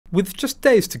With just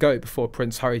days to go before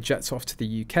Prince Harry jets off to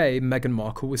the UK, Meghan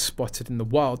Markle was spotted in the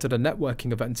wild at a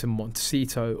networking event in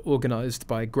Montecito organised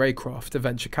by Greycroft, a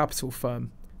venture capital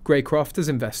firm. Greycroft has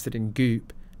invested in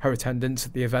Goop. Her attendance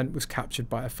at the event was captured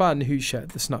by a fan who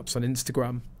shared the snaps on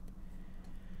Instagram.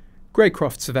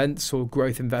 Greycroft's event saw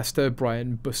growth investor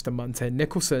Brian Bustamante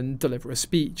Nicholson deliver a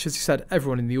speech as he said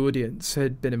everyone in the audience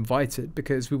had been invited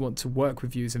because we want to work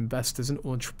with you as investors and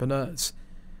entrepreneurs,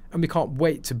 and we can't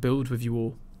wait to build with you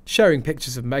all. Sharing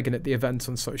pictures of Meghan at the event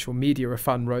on social media, a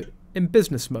fan wrote, "In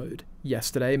business mode.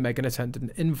 Yesterday, Meghan attended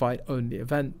an invite-only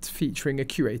event featuring a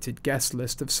curated guest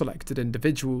list of selected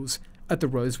individuals at the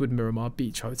Rosewood Miramar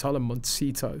Beach Hotel in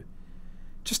Montecito.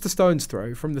 Just a stone's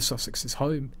throw from the Sussex's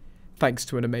home. Thanks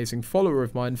to an amazing follower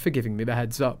of mine for giving me the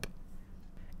heads up."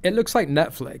 It looks like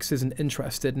Netflix isn't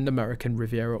interested in American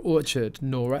Riviera Orchard,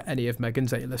 nor are any of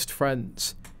Meghan's A-list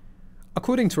friends.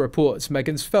 According to reports,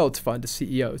 Meghan's failed to find a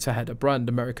CEO to head a brand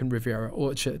American Riviera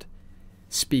Orchard.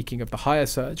 Speaking of the hire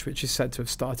search, which is said to have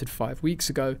started 5 weeks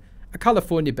ago, a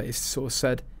California-based source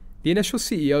said, the initial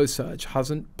CEO search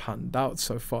hasn't panned out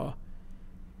so far.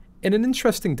 In an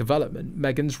interesting development,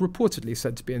 Meghan's reportedly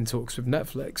said to be in talks with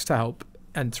Netflix to help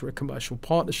enter a commercial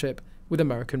partnership with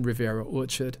American Riviera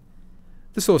Orchard.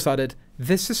 The source added,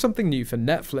 "This is something new for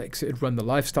Netflix. It would run the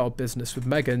lifestyle business with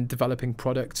Meghan, developing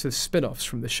products as spin-offs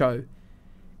from the show.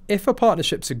 If a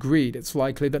partnership's agreed, it's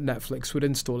likely that Netflix would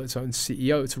install its own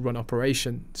CEO to run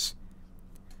operations."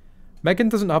 Meghan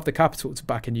doesn't have the capital to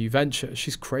back a new venture.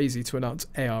 She's crazy to announce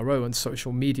ARO on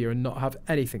social media and not have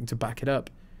anything to back it up.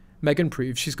 Meghan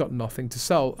proves she's got nothing to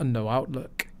sell and no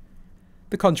outlook.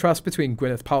 The contrast between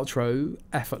Gwyneth Paltrow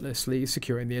effortlessly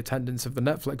securing the attendance of the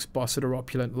Netflix boss at her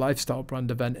opulent lifestyle brand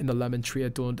event in the lemon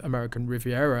tree-adorned American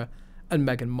Riviera, and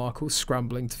Meghan Markle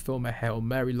scrambling to film a Hail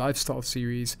Mary lifestyle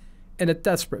series in a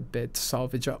desperate bid to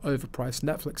salvage her overpriced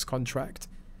Netflix contract,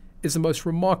 is the most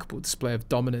remarkable display of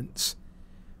dominance.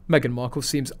 Meghan Markle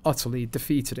seems utterly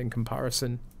defeated in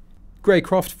comparison.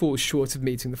 Greycroft falls short of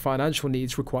meeting the financial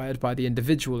needs required by the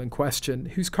individual in question,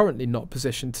 who's currently not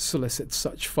positioned to solicit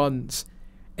such funds.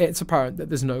 It's apparent that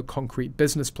there's no concrete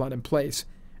business plan in place,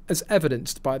 as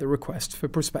evidenced by the request for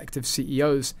prospective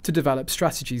CEOs to develop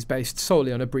strategies based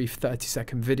solely on a brief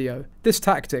 30-second video. This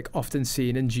tactic, often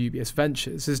seen in dubious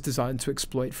ventures, is designed to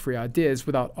exploit free ideas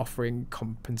without offering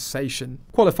compensation.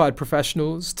 Qualified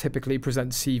professionals typically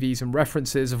present CVs and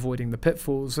references, avoiding the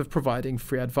pitfalls of providing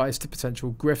free advice to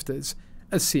potential grifters,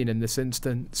 as seen in this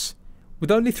instance.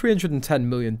 With only $310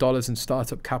 million in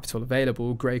startup capital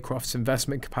available, Greycroft's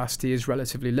investment capacity is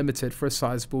relatively limited for a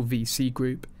sizable VC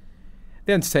group.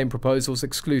 They entertain proposals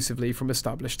exclusively from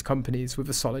established companies with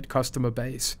a solid customer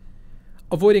base,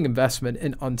 avoiding investment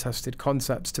in untested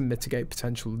concepts to mitigate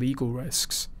potential legal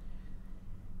risks.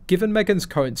 Given Meghan's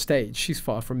current stage, she's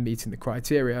far from meeting the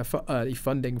criteria for early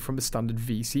funding from a standard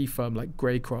VC firm like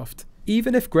Greycroft.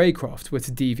 Even if Greycroft were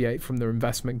to deviate from their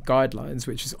investment guidelines,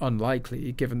 which is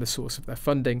unlikely given the source of their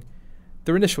funding,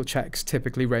 their initial checks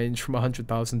typically range from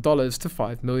 $100,000 to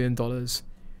 $5 million.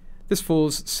 This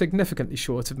falls significantly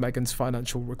short of Meghan's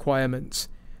financial requirements,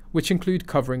 which include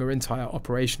covering her entire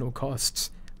operational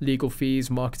costs, legal fees,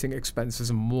 marketing expenses,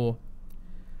 and more.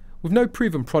 With no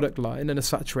proven product line and a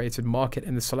saturated market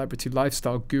in the celebrity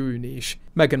lifestyle guru niche,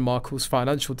 Meghan Markle's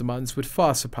financial demands would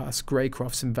far surpass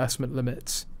Greycroft's investment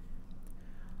limits.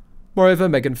 Moreover,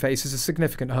 Meghan faces a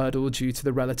significant hurdle due to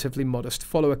the relatively modest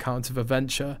follower count of her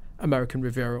venture, American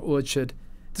Riviera Orchard.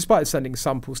 Despite sending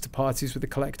samples to parties with a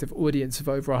collective audience of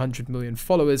over 100 million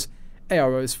followers,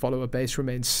 ARO's follower base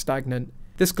remains stagnant.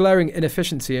 This glaring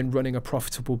inefficiency in running a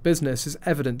profitable business is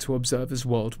evident to observers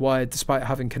worldwide, despite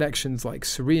having connections like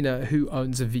Serena, who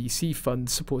owns a VC fund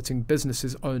supporting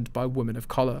businesses owned by women of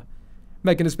colour.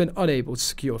 Meghan has been unable to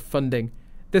secure funding.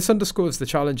 This underscores the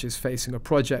challenges facing a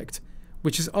project,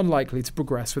 which is unlikely to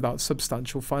progress without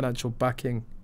substantial financial backing.